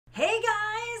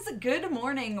good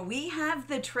morning. We have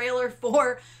the trailer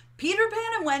for Peter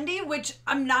Pan and Wendy, which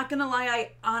I'm not gonna lie,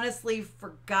 I honestly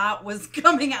forgot was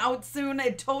coming out soon.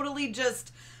 It totally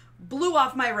just blew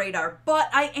off my radar, but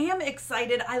I am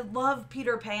excited. I love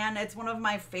Peter Pan. It's one of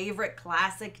my favorite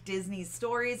classic Disney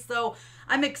stories, so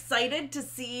I'm excited to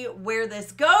see where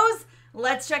this goes.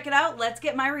 Let's check it out. Let's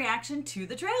get my reaction to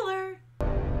the trailer.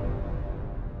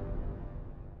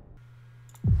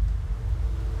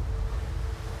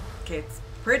 Okay, it's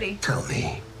pretty. Tell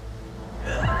me,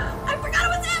 I forgot it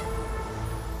was him!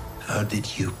 how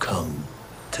did you come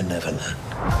to Neverland?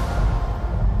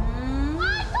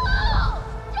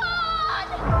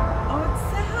 Oh, it's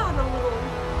sad a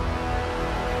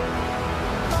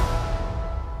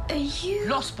little. Are you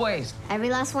Lost Boys? every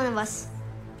last one of us?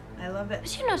 I love it.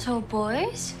 But you're not all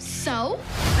boys. So?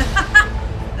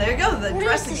 There you go, the What is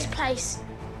dressing this it. place?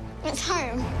 It's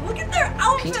home. Look at their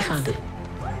outfits. Peter found it.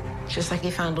 Just like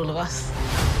he found all of us.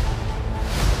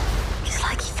 Just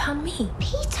like he found me.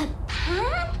 Peter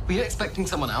Pan? Were you expecting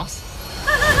someone else?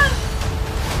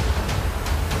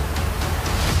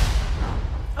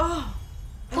 Oh.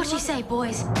 What do you say,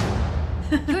 boys?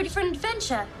 You ready for an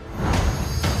adventure?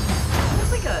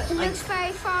 Looks like It looks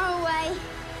very far away.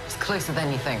 It's closer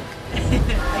than you think. a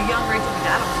young Rachel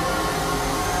McAdams.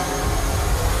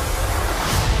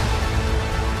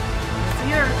 It's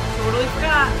here. Totally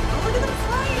forgot. Oh, look at them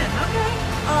flying. Okay.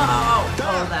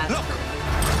 Oh, that's Look.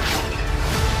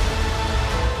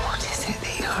 What is it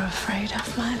that you're afraid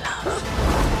of, my love?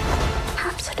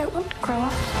 Perhaps I don't want to grow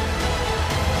up.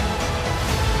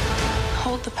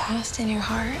 Hold the past in your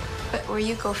heart, but where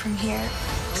you go from here,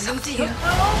 it's up to you.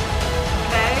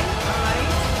 Okay. All right.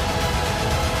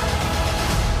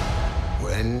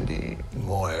 Wendy,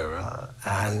 Moira,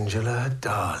 Angela,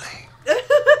 darling.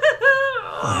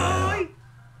 Oh,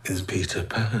 Is Peter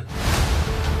Pan?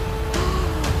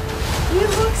 he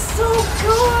looks so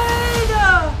good.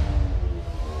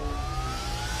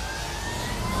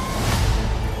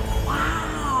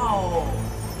 Wow.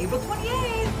 April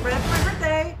 28th, right after my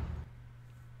birthday.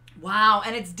 Wow,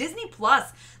 and it's Disney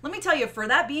Plus. Let me tell you, for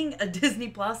that being a Disney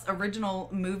Plus original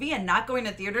movie and not going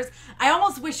to theaters, I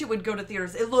almost wish it would go to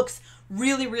theaters. It looks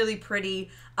really, really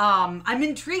pretty. I'm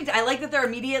intrigued. I like that they're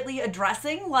immediately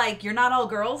addressing, like, you're not all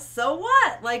girls, so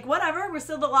what? Like, whatever, we're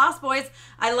still the Lost Boys.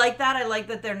 I like that. I like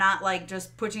that they're not, like,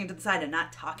 just pushing it to the side and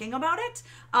not talking about it.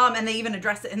 And they even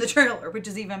address it in the trailer, which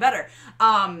is even better.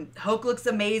 Hope looks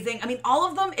amazing. I mean, all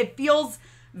of them, it feels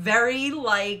very,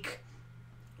 like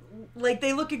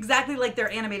they look exactly like their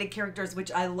animated characters,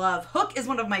 which I love. Hook is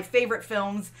one of my favorite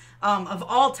films of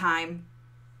all time.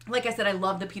 Like I said, I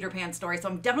love the Peter Pan story, so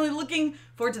I'm definitely looking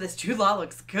forward to this. Jude Law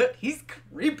looks good. He's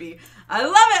creepy. I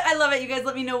love it. I love it. You guys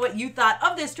let me know what you thought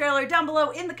of this trailer down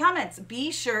below in the comments.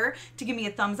 Be sure to give me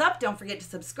a thumbs up. Don't forget to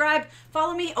subscribe.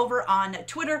 Follow me over on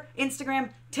Twitter,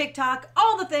 Instagram, TikTok,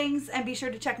 all the things, and be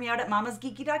sure to check me out at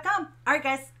MamasGeeky.com. All right,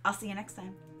 guys. I'll see you next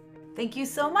time. Thank you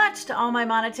so much to all my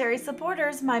monetary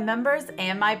supporters, my members,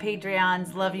 and my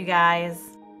Patreons. Love you guys.